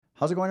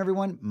How's it going,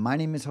 everyone? My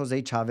name is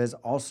Jose Chavez,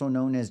 also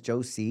known as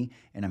Joe C,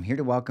 and I'm here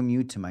to welcome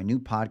you to my new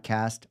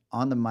podcast,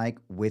 On the Mic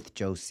with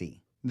Joe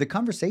C. The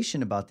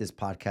conversation about this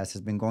podcast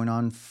has been going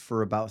on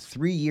for about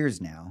 3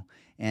 years now,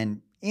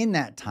 and in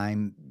that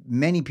time,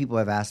 many people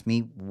have asked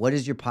me, what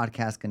is your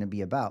podcast going to be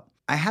about?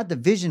 I had the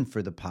vision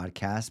for the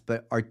podcast,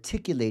 but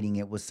articulating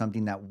it was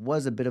something that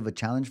was a bit of a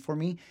challenge for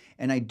me,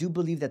 and I do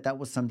believe that that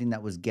was something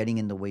that was getting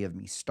in the way of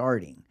me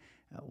starting.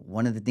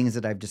 One of the things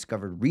that I've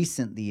discovered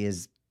recently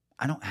is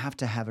I don't have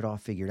to have it all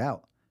figured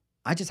out.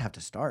 I just have to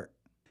start.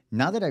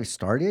 Now that I've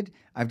started,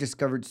 I've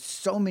discovered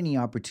so many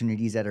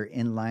opportunities that are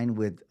in line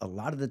with a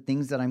lot of the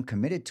things that I'm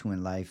committed to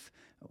in life.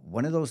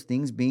 One of those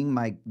things being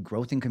my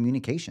growth in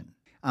communication.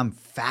 I'm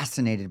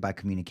fascinated by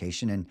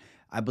communication, and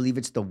I believe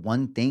it's the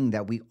one thing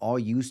that we all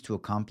use to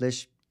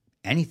accomplish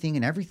anything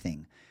and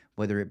everything,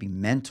 whether it be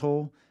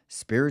mental,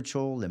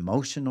 spiritual,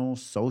 emotional,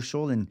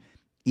 social, and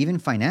even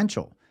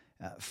financial.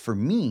 For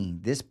me,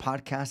 this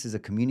podcast is a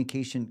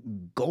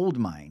communication gold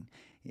mine.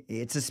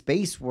 It's a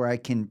space where I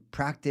can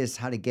practice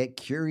how to get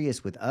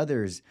curious with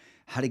others,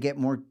 how to get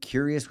more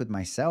curious with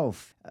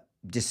myself,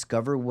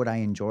 discover what I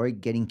enjoy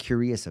getting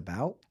curious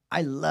about.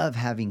 I love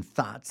having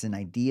thoughts and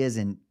ideas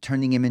and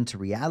turning them into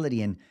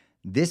reality. And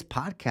this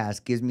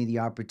podcast gives me the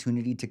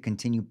opportunity to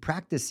continue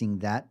practicing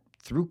that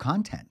through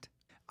content.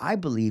 I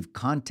believe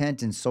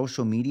content and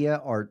social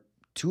media are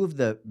two of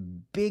the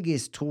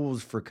biggest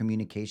tools for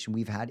communication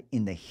we've had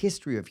in the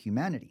history of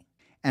humanity.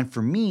 And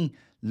for me,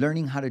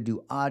 learning how to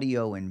do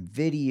audio and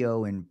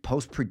video and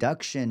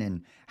post-production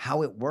and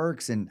how it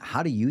works and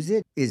how to use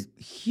it is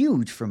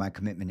huge for my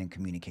commitment in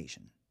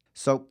communication.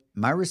 So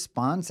my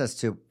response as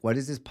to what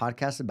is this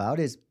podcast about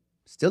is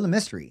still a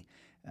mystery.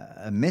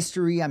 A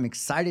mystery I'm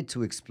excited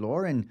to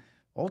explore and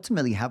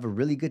ultimately have a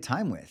really good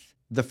time with.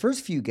 The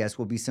first few guests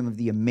will be some of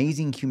the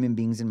amazing human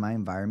beings in my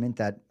environment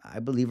that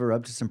I believe are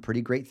up to some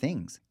pretty great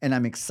things. And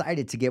I'm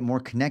excited to get more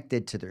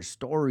connected to their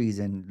stories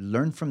and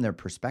learn from their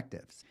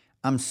perspectives.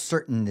 I'm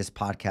certain this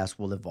podcast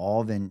will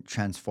evolve and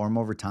transform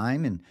over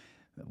time. And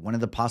one of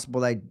the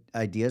possible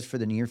ideas for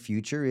the near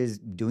future is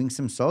doing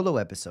some solo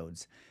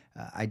episodes.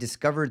 I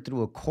discovered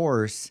through a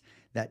course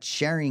that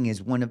sharing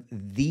is one of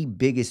the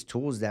biggest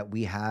tools that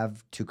we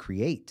have to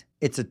create.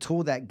 It's a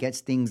tool that gets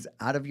things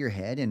out of your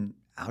head and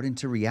out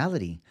into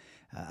reality.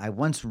 I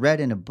once read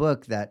in a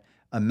book that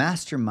a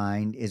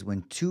mastermind is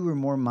when two or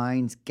more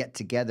minds get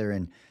together,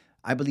 and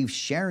I believe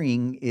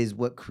sharing is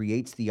what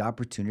creates the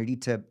opportunity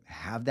to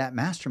have that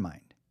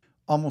mastermind.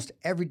 Almost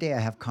every day I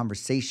have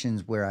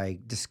conversations where I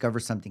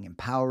discover something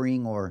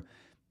empowering or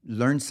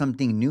learn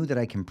something new that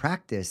I can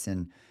practice,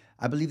 and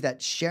I believe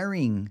that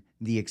sharing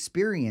the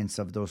experience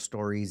of those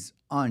stories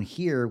on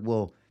here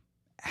will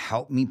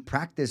help me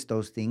practice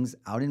those things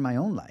out in my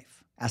own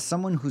life. As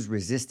someone who's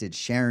resisted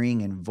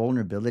sharing and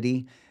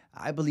vulnerability,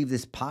 I believe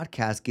this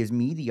podcast gives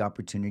me the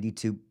opportunity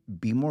to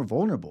be more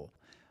vulnerable,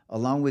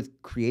 along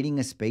with creating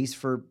a space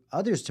for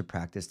others to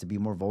practice to be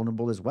more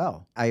vulnerable as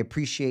well. I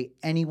appreciate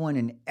anyone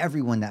and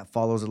everyone that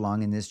follows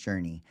along in this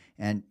journey.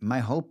 And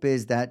my hope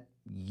is that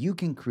you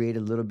can create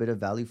a little bit of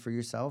value for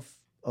yourself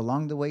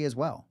along the way as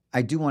well.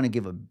 I do want to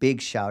give a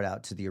big shout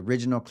out to the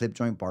original Clip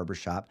Joint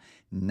Barbershop.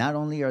 Not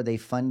only are they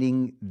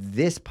funding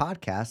this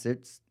podcast,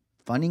 it's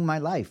funding my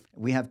life.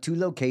 We have 2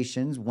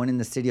 locations, one in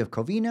the city of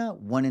Covina,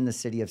 one in the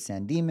city of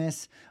San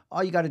Dimas.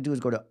 All you got to do is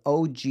go to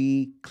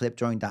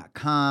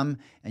ogclipjoint.com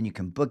and you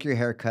can book your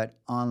haircut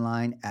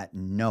online at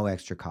no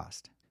extra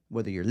cost.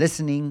 Whether you're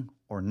listening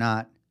or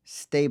not,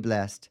 stay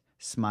blessed,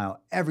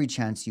 smile every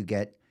chance you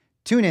get.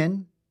 Tune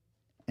in,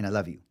 and I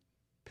love you.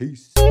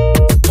 Peace.